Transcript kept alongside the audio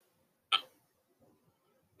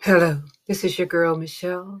Hello, this is your girl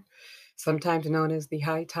Michelle, sometimes known as the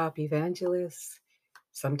High Top Evangelist,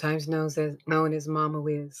 sometimes known as Mama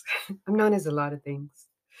Wiz. I'm known as a lot of things.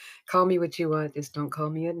 Call me what you want, just don't call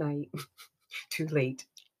me at night. Too late.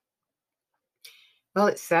 Well,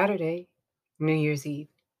 it's Saturday, New Year's Eve,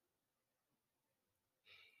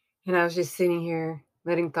 and I was just sitting here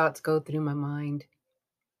letting thoughts go through my mind.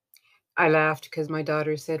 I laughed because my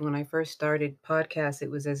daughter said when I first started podcasts, it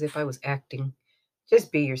was as if I was acting.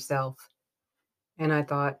 Just be yourself. And I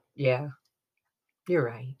thought, yeah, you're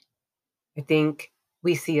right. I think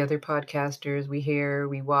we see other podcasters, we hear,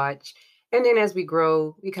 we watch, and then as we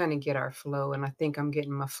grow, we kind of get our flow. And I think I'm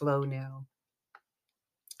getting my flow now.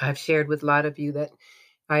 I've shared with a lot of you that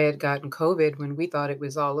I had gotten COVID when we thought it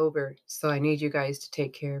was all over. So I need you guys to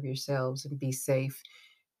take care of yourselves and be safe.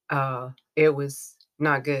 It was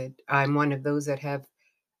not good. I'm one of those that have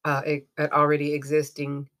an already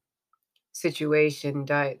existing situation,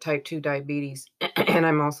 type 2 diabetes, and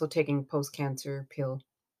I'm also taking post cancer pill.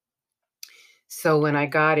 So when I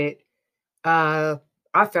got it, Uh,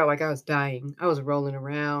 I felt like I was dying. I was rolling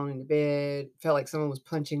around in the bed, felt like someone was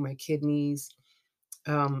punching my kidneys.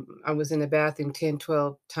 I was in the bathroom 10,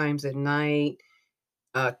 12 times at night,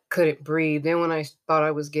 couldn't breathe. Then when thought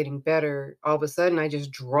I was getting better, all of a sudden I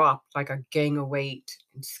just dropped like a gang of weight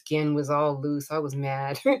and skin was all loose. I was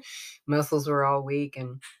mad. Muscles were all weak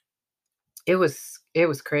and it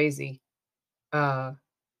was crazy. Uh,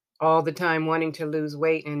 all the time wanting to lose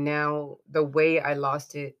weight, and now the way I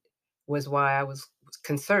lost it was why I was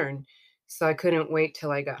concerned. So I couldn't wait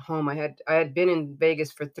till I got home. I had been in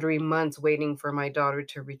Vegas for 3 months waiting for my daughter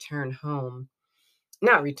to return home.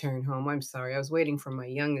 Not return home, I'm sorry. I was waiting for my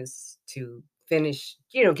youngest to finish,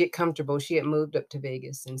 get comfortable. She had moved up to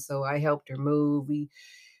Vegas, and so I helped her move. We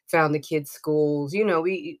found the kids' schools.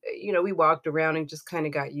 We walked around and just kinda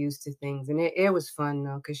got used to things, and it was fun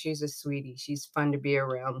though, because she's a sweetie. She's fun to be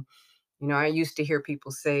around. I used to hear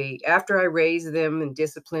people say, after I raised them and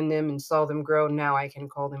disciplined them and saw them grow, now I can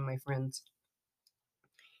call them my friends.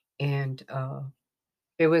 And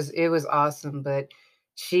it was awesome. But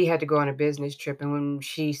she had to go on a business trip, and when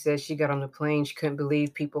she said she got on the plane, she couldn't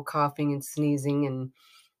believe people coughing and sneezing, and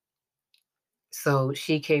so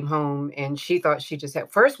she came home and she thought she just had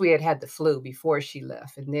first we had the flu before she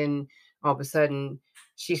left, and then all of a sudden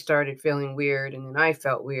she started feeling weird, and then I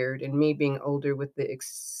felt weird, and me being older with the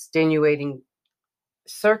extenuating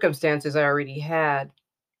circumstances I already had,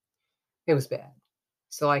 it was bad.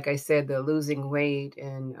 So, like I said, the losing weight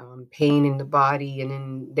and pain in the body, and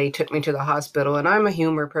then they took me to the hospital. And I'm a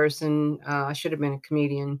humor person. I should have been a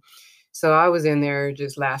comedian. So I was in there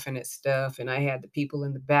just laughing at stuff, and I had the people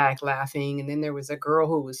in the back laughing. And then there was a girl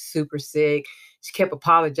who was super sick. She kept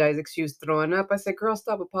apologizing. She was throwing up. I said, "Girl,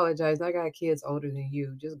 stop apologizing. I got kids older than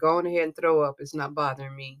you. Just go on ahead and throw up. It's not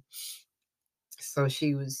bothering me." So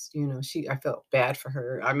she was, I felt bad for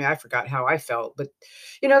her. I mean, I forgot how I felt, but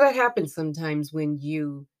that happens sometimes when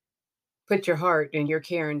you put your heart and your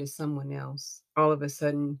care into someone else. All of a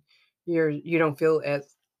sudden, you don't feel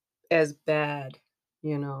as bad.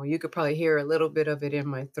 You could probably hear a little bit of it in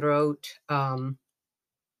my throat. I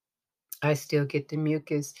still get the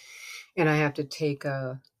mucus, and I have to take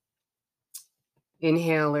a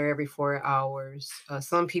inhaler every 4 hours.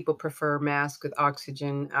 Some people prefer mask with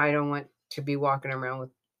oxygen. I don't want to be walking around with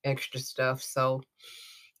extra stuff, so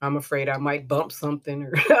I'm afraid I might bump something,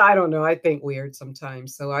 or I don't know. I think weird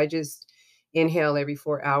sometimes. So I just inhale every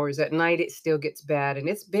 4 hours. At night, it still gets bad. And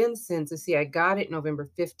it's been since, let's see, I got it November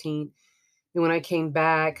 15th. And when I came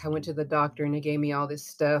back, I went to the doctor and they gave me all this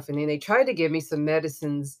stuff. And then they tried to give me some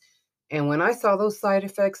medicines. And when I saw those side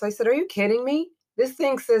effects, I said, "Are you kidding me? This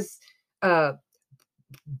thing says uh,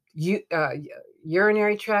 u- uh, u-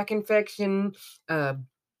 urinary tract infection, uh,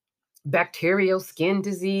 bacterial skin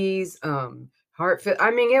disease, I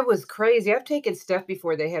mean, it was crazy. I've taken stuff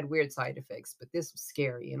before they had weird side effects, but this was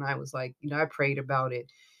scary. And I was like, I prayed about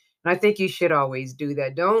it. And I think you should always do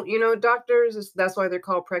that. Don't, doctors, that's why they're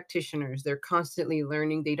called practitioners. They're constantly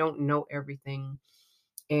learning. They don't know everything.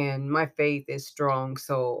 And my faith is strong.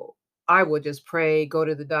 So I will just pray, go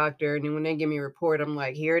to the doctor. And then when they give me a report, I'm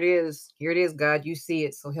like, here it is. Here it is, God. You see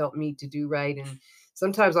it. So help me to do right. And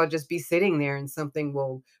sometimes I'll just be sitting there and something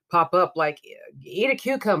will pop up like, eat a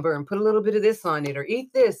cucumber and put a little bit of this on it, or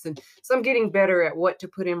eat this. And so I'm getting better at what to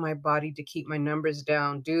put in my body to keep my numbers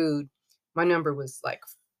down. Dude, my number was like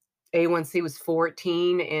A1C was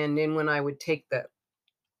 14. And then when I would take the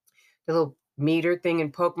little meter thing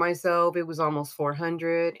and poke myself, it was almost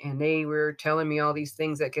 400, and they were telling me all these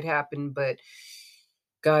things that could happen, but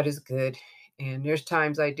God is good. And there's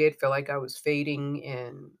times I did feel like I was fading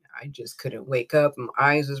and I just couldn't wake up. My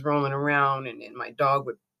eyes was rolling around, and then my dog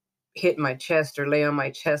would hit my chest or lay on my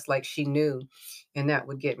chest like she knew, and that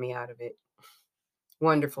would get me out of it.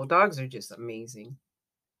 Wonderful. Dogs are just amazing.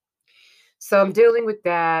 So I'm dealing with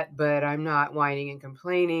that, but I'm not whining and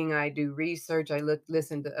complaining. I do research, I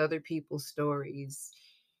listen to other people's stories,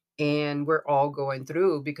 and we're all going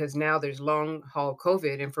through because now there's long haul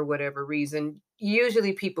COVID, and for whatever reason,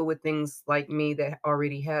 usually people with things like me that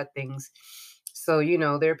already had things. So,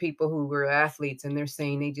 there are people who were athletes and they're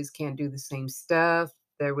saying they just can't do the same stuff.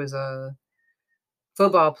 There was a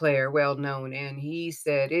football player, well known, and he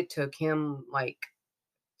said it took him like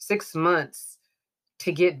 6 months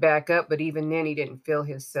to get back up, but even then he didn't feel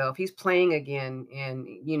himself. He's playing again, and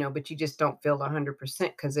but you just don't feel 100%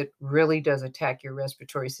 because it really does attack your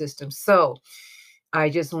respiratory system. So I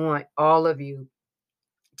just want all of you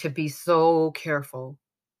to be so careful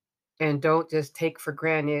and don't just take for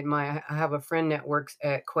granted. I have a friend that works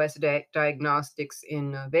at Quest Diagnostics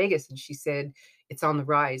in Vegas, and she said it's on the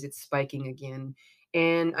rise. It's spiking again.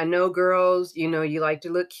 And I know girls, you like to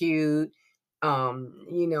look cute,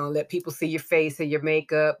 let people see your face and your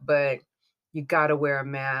makeup, but you got to wear a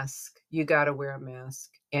mask. You got to wear a mask,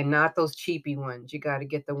 and not those cheapy ones. You got to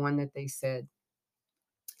get the one that they said.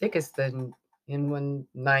 I think it's the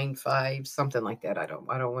N195, something like that. I don't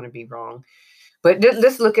want to be wrong, but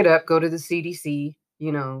let's look it up. Go to the CDC.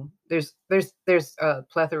 There's a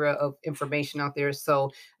plethora of information out there,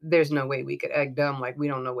 so there's no way we could act dumb like we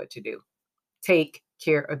don't know what to do. Take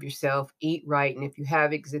care of yourself, eat right, and if you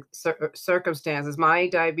have circumstances, my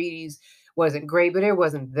diabetes wasn't great, but it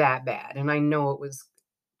wasn't that bad, and I know it was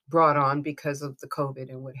brought on because of the COVID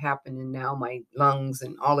and what happened, and now my lungs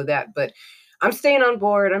and all of that. But I'm staying on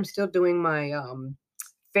board. I'm still doing my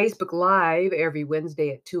Facebook Live every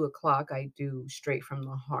Wednesday at 2 o'clock. I do Straight from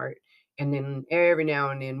the Heart. And then every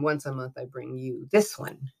now and then, once a month, I bring you this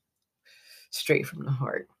one, Straight from the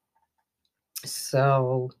Heart.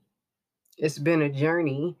 So it's been a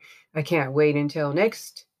journey. I can't wait until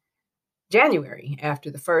next January.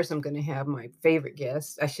 After the first, I'm going to have my favorite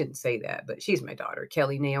guest. I shouldn't say that, but she's my daughter,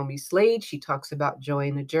 Kelly Naomi Slade. She talks about joy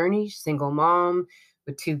in the journey, single mom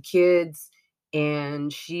with 2 kids.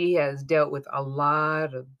 And she has dealt with a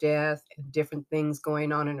lot of death and different things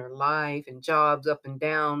going on in her life and jobs up and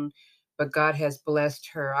down. But God has blessed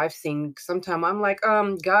her. I've seen sometime I'm like,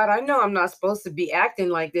 God, I know I'm not supposed to be acting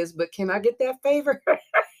like this, but can I get that favor?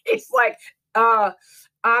 It's like, uh,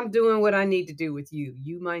 I'm doing what I need to do with you.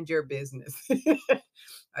 You mind your business.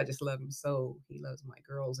 I just love him so. He loves my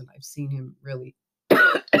girls, and I've seen him really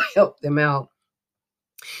help them out.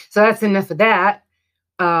 So that's enough of that.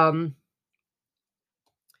 Um,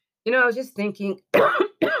 I was just thinking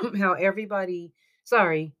how everybody,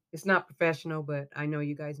 sorry, it's not professional, but I know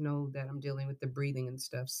you guys know that I'm dealing with the breathing and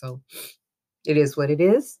stuff. So it is what it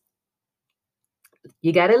is.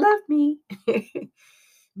 You got to love me.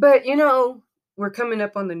 But, we're coming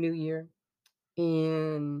up on the new year,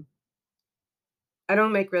 and I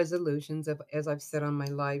don't make resolutions. As I've said on my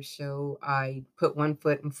live show, I put one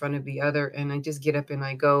foot in front of the other and I just get up and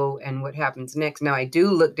I go, and what happens next. Now, I do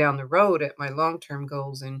look down the road at my long term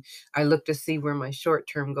goals, and I look to see where my short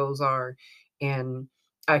term goals are, and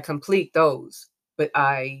I complete those. But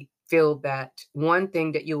I feel that one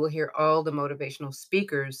thing that you will hear all the motivational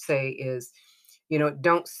speakers say is,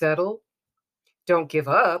 don't settle, don't give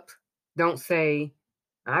up. Don't say,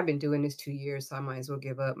 I've been doing this 2 years, so I might as well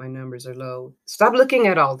give up. My numbers are low. Stop looking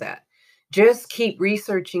at all that. Just keep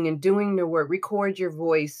researching and doing the work. Record your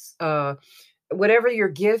voice. Whatever your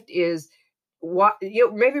gift is,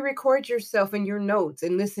 maybe record yourself in your notes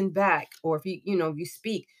and listen back. Or if you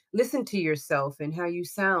speak, listen to yourself and how you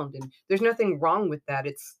sound. And there's nothing wrong with that.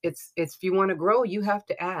 It's if you want to grow, you have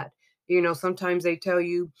to add. Sometimes they tell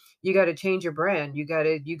you you got to change your brand. You got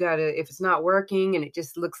to if it's not working and it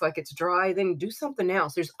just looks like it's dry, then do something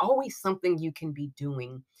else. There's always something you can be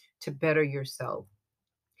doing to better yourself.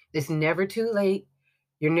 It's never too late.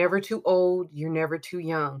 You're never too old. You're never too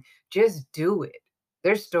young. Just do it.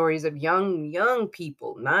 There's stories of young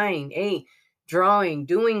people, 9, 8, drawing,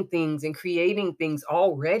 doing things and creating things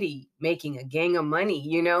already, making a gang of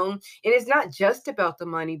money. And it's not just about the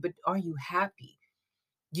money, but are you happy?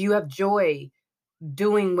 Do you have joy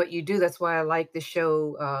doing what you do? That's why I like the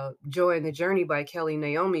show Joy in the Journey by Kelly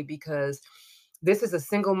Naomi, because this is a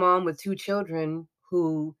single mom with 2 children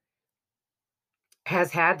who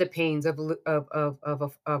has had the pains of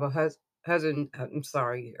a husband, I'm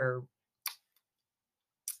sorry, or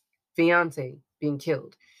fiance being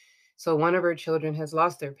killed. So one of her children has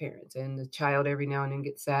lost their parents, and the child every now and then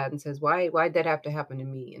gets sad and says, "Why'd that have to happen to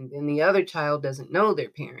me?" And then the other child doesn't know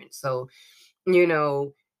their parents, so you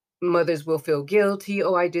know, mothers will feel guilty.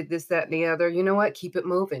 Oh, I did this, that, and the other. You know what? Keep it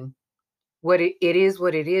moving. What it is.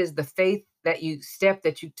 The faith that you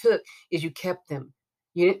took is you kept them.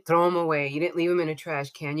 You didn't throw them away. You didn't leave them in a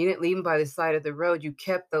trash can. You didn't leave them by the side of the road. You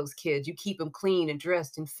kept those kids. You keep them clean and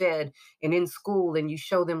dressed and fed and in school, and you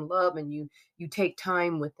show them love, and you take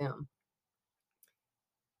time with them.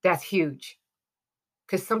 That's huge.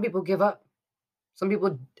 Because some people give up. Some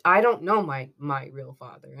people, I don't know my real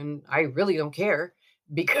father, and I really don't care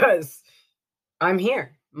because I'm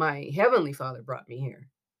here. My heavenly Father brought me here,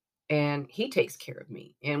 and he takes care of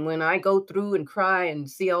me. And when I go through and cry and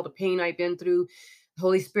see all the pain I've been through, the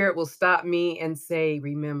Holy Spirit will stop me and say,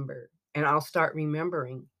 "Remember." And I'll start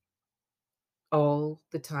remembering all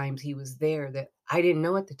the times he was there that I didn't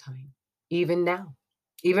know at the time, even now.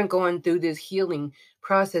 Even going through this healing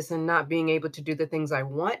process and not being able to do the things I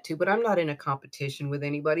want to, but I'm not in a competition with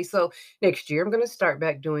anybody. So next year, I'm going to start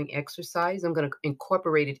back doing exercise. I'm going to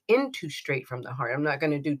incorporate it into Straight from the Heart. I'm not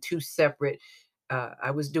going to do two separate.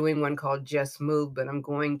 I was doing one called Just Move, but I'm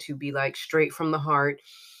going to be like Straight from the Heart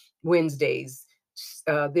Wednesdays.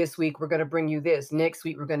 This week, we're going to bring you this. Next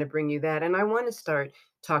week, we're going to bring you that. And I want to start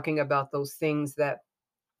talking about those things that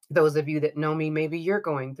those of you that know me, maybe you're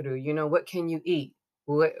going through. What can you eat?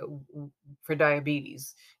 What for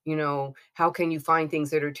diabetes? How can you find things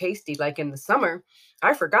that are tasty? Like in the summer,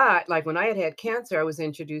 I forgot, like when I had cancer, I was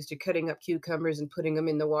introduced to cutting up cucumbers and putting them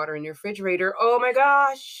in the water in the refrigerator. Oh my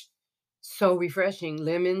gosh, so refreshing.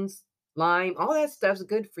 Lemons, lime, all that stuff's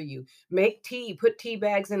good for you. Make tea, put tea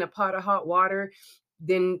bags in a pot of hot water.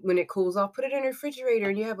 Then when it cools off, put it in the refrigerator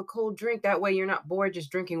and you have a cold drink. That way you're not bored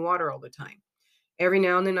just drinking water all the time. Every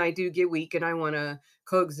now and then I do get weak and I want to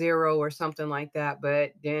Coke Zero or something like that,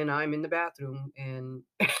 but then I'm in the bathroom and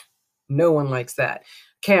no one likes that.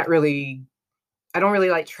 Can't really I don't really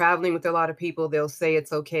like traveling with a lot of people. They'll say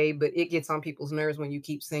it's okay, but it gets on people's nerves when you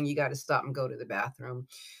keep saying you got to stop and go to the bathroom.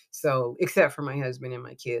 So, except for my husband and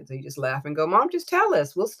my kids, they just laugh and go, "Mom, just tell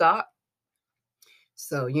us. We'll stop."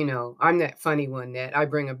 So, I'm that funny one that I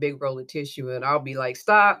bring a big roll of tissue and I'll be like,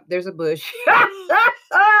 "Stop, there's a bush."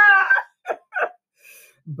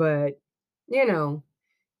 But, you know,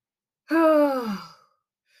 so,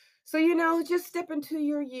 just step into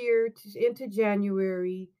your year, into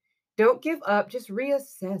January. Don't give up. Just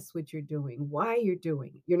reassess what you're doing, why you're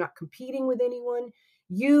doing it. You're not competing with anyone.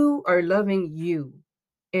 You are loving you.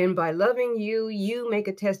 And by loving you, you make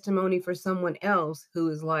a testimony for someone else who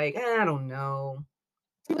is like, I don't know.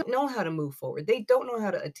 They don't know how to move forward. They don't know how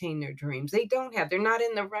to attain their dreams. They're not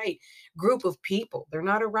in the right group of people. They're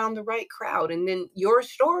not around the right crowd. And then your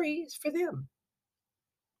story is for them.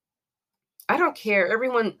 I don't care.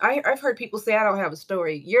 I've heard people say, I don't have a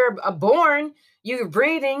story. You're born, you're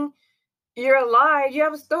breathing, you're alive, you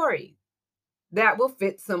have a story that will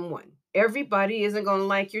fit someone. Everybody isn't going to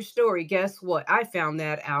like your story. Guess what? I found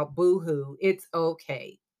that out. Boo hoo. It's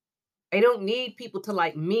okay. I don't need people to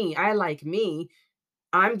like me. I like me.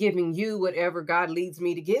 I'm giving you whatever God leads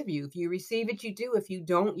me to give you. If you receive it, you do. If you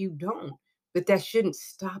don't, you don't. But that shouldn't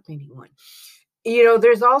stop anyone.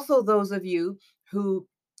 There's also those of you who,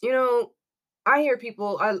 you know, I hear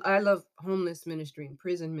people, I love homeless ministry and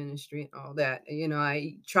prison ministry and all that.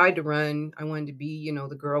 I tried to run. I wanted to be,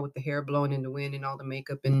 the girl with the hair blowing in the wind and all the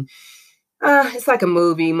makeup. And it's like a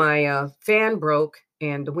movie. My fan broke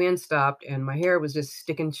and the wind stopped and my hair was just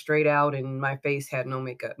sticking straight out and my face had no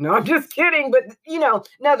makeup. No, I'm just kidding. But, in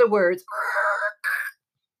other words,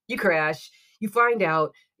 you crash, you find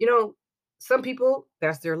out, some people,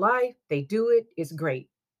 that's their life. They do it. It's great.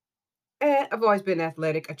 I've always been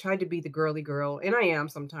athletic. I tried to be the girly girl, and I am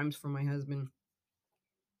sometimes for my husband.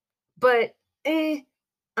 But,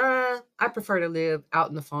 I prefer to live out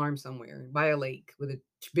in the farm somewhere by a lake with a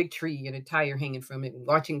big tree and a tire hanging from it and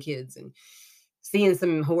watching kids and seeing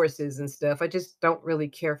some horses and stuff. I just don't really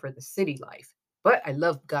care for the city life, but I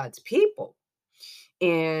love God's people.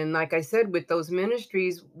 And like I said, with those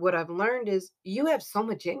ministries, what I've learned is you have so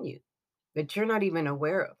much in you that you're not even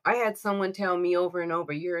aware of. I had someone tell me over and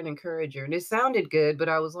over, "You're an encourager." And it sounded good, but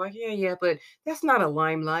I was like, "Yeah, yeah, but that's not a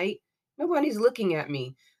limelight. Nobody's looking at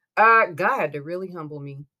me." God had to really humble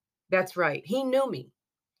me. That's right. He knew me.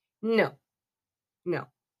 No, no.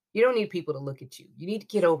 You don't need people to look at you. You need to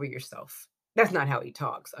get over yourself. That's not how he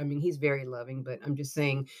talks. I mean, he's very loving, but I'm just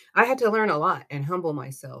saying I had to learn a lot and humble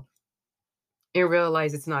myself and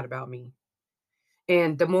realize it's not about me.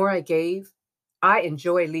 And the more I gave, I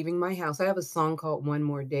enjoy leaving my house. I have a song called One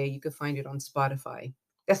More Day. You can find it on Spotify.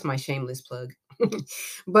 That's my shameless plug.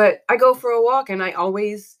 But I go for a walk and I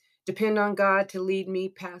always depend on God to lead me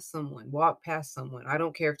past someone, walk past someone. I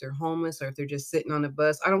don't care if they're homeless or if they're just sitting on a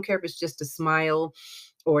bus. I don't care if it's just a smile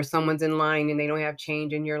or someone's in line and they don't have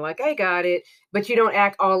change and you're like, I got it, but you don't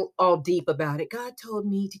act all deep about it. God told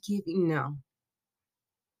me to give you. No,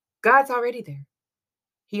 God's already there.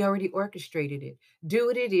 He already orchestrated it. Do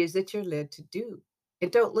what it is that you're led to do.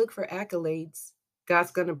 And don't look for accolades.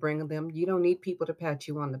 God's going to bring them. You don't need people to pat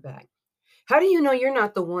you on the back. How do you know you're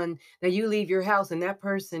not the one that you leave your house and that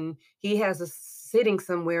person, he has a sitting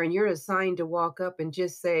somewhere and you're assigned to walk up and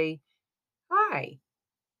just say, hi,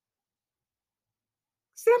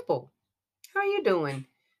 simple. How you doing?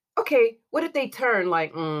 Okay, what if they turn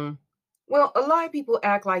like, Well, a lot of people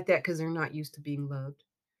act like that because they're not used to being loved.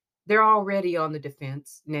 They're already on the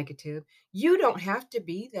defense, negative. You don't have to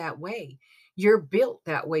be that way. You're built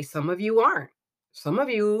that way. Some of you aren't. Some of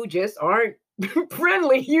you just aren't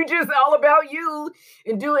friendly. You just all about you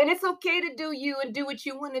and it's okay to do you and do what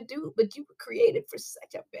you want to do, but you were created for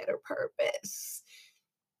such a better purpose.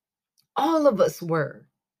 All of us were.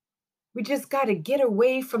 We just got to get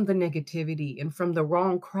away from the negativity and from the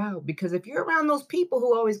wrong crowd because if you're around those people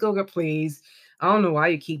who always go, please, I don't know why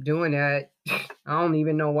you keep doing that. I don't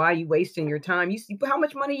even know why you wasting your time. You see how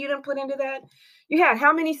much money you done put into that? You had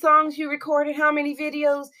how many songs you recorded, how many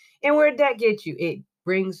videos, and where'd that get you? It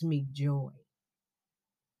brings me joy.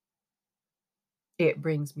 It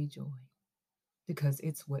brings me joy because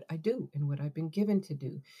it's what I do and what I've been given to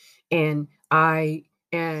do. And I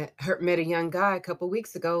met a young guy a couple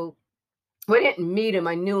weeks ago. Well, I didn't meet him.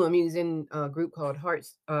 I knew him. He was in a group called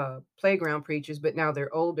Hearts Playground Preachers, but now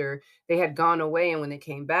they're older. They had gone away, and when they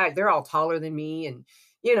came back, they're all taller than me, and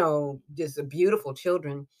just beautiful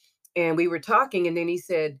children. And we were talking, and then he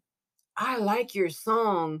said, "I like your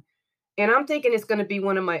song," and I'm thinking it's going to be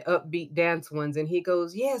one of my upbeat dance ones. And he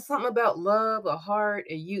goes, "Yeah, something about love, a heart,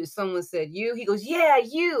 and you." Someone said you. He goes, "Yeah,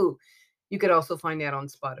 you." You could also find that on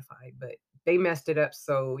Spotify, but they messed it up,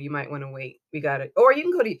 so you might wanna wait. We got it, or you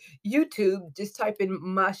can go to YouTube, just type in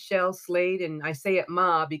Machelle Slade, and I say it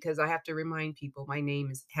Ma because I have to remind people my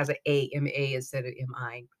name has a A, M-A instead of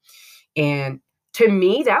M-I. And to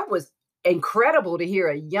me, that was incredible to hear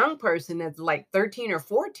a young person that's like 13 or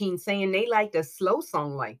 14 saying they liked a slow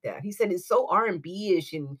song like that. He said it's so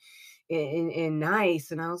R&B-ish and nice,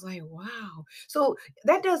 and I was like, "Wow." So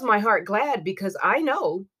that does my heart glad because I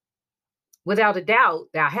know without a doubt,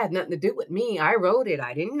 that had nothing to do with me. I wrote it.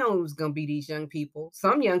 I didn't know it was gonna be these young people.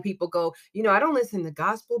 Some young people go, I don't listen to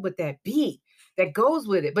gospel, but that beat that goes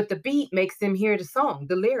with it. But the beat makes them hear the song,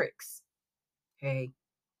 the lyrics. Hey.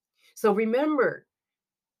 So remember,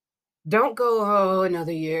 don't go, oh,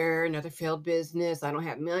 another year, another failed business. I don't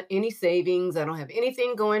have any savings. I don't have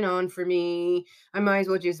anything going on for me. I might as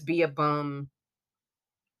well just be a bum.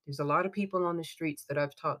 There's a lot of people on the streets that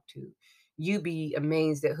I've talked to. You'd be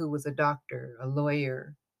amazed at who was a doctor, a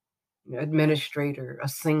lawyer, administrator, a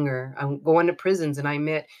singer. I'm going to prisons and I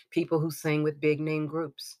met people who sang with big name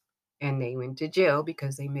groups and they went to jail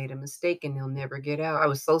because they made a mistake and they'll never get out. I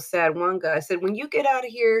was so sad. One guy said, "When you get out of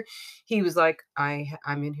here," he was like, I'm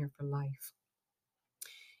in here for life.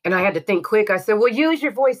 And I had to think quick. I said, "Well, use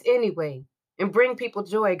your voice anyway and bring people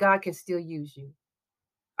joy. God can still use you."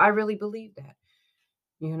 I really believe that,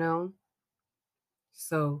 you know?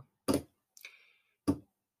 So,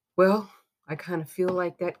 well, I kind of feel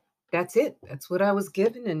like that's it. That's what I was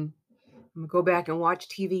given and I'm gonna go back and watch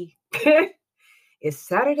TV. It's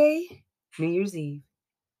Saturday, New Year's Eve.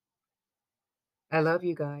 I love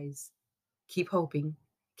you guys. Keep hoping,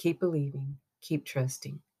 keep believing, keep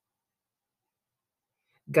trusting.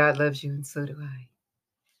 God loves you, and so do I.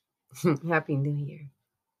 Happy New Year.